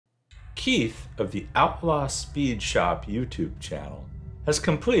Keith of the Outlaw Speed Shop YouTube channel has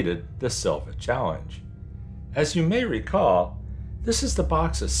completed the Silva challenge. As you may recall, this is the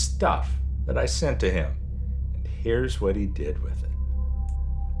box of stuff that I sent to him, and here's what he did with it.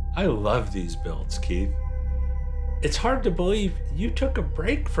 I love these builds, Keith. It's hard to believe you took a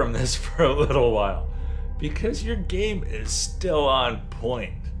break from this for a little while, because your game is still on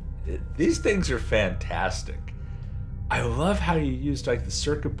point. These things are fantastic. I love how you used like the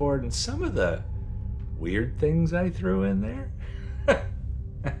circuit board and some of the weird things I threw in there.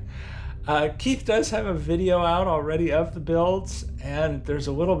 Keith does have a video out already of the builds, and there's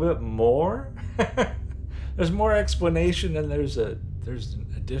a little bit more. There's more explanation, and there's an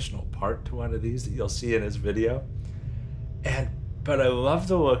additional part to one of these that you'll see in his video. But I love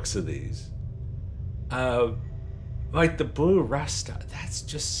the looks of these. Like the blue rust, that's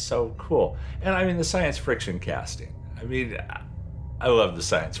just so cool. And I mean the science friction casting. I mean, I love the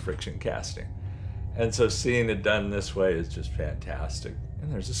science friction casting. And so seeing it done this way is just fantastic.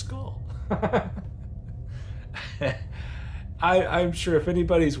 And there's a skull. I'm sure if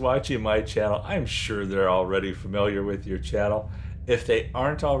anybody's watching my channel, I'm sure they're already familiar with your channel. If they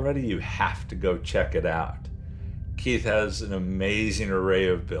aren't already, you have to go check it out. Keith has an amazing array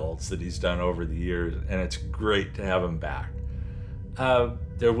of builds that he's done over the years, and it's great to have him back.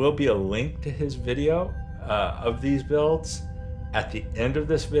 There will be a link to his video of these builds at the end of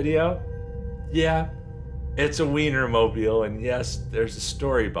this video. Yeah, it's a wiener mobile, and yes, there's a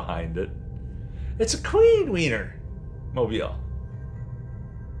story behind it. It's a queen wiener mobile.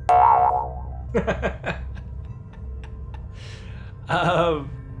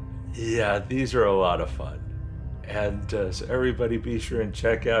 Yeah, these are a lot of fun. And so everybody be sure and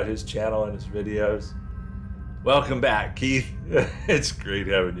check out his channel and his videos. Welcome back, Keith. It's great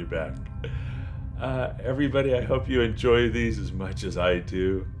having you back. Everybody, I hope you enjoy these as much as I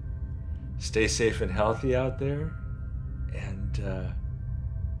do. Stay safe and healthy out there. And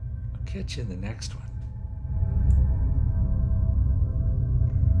I'll catch you in the next one.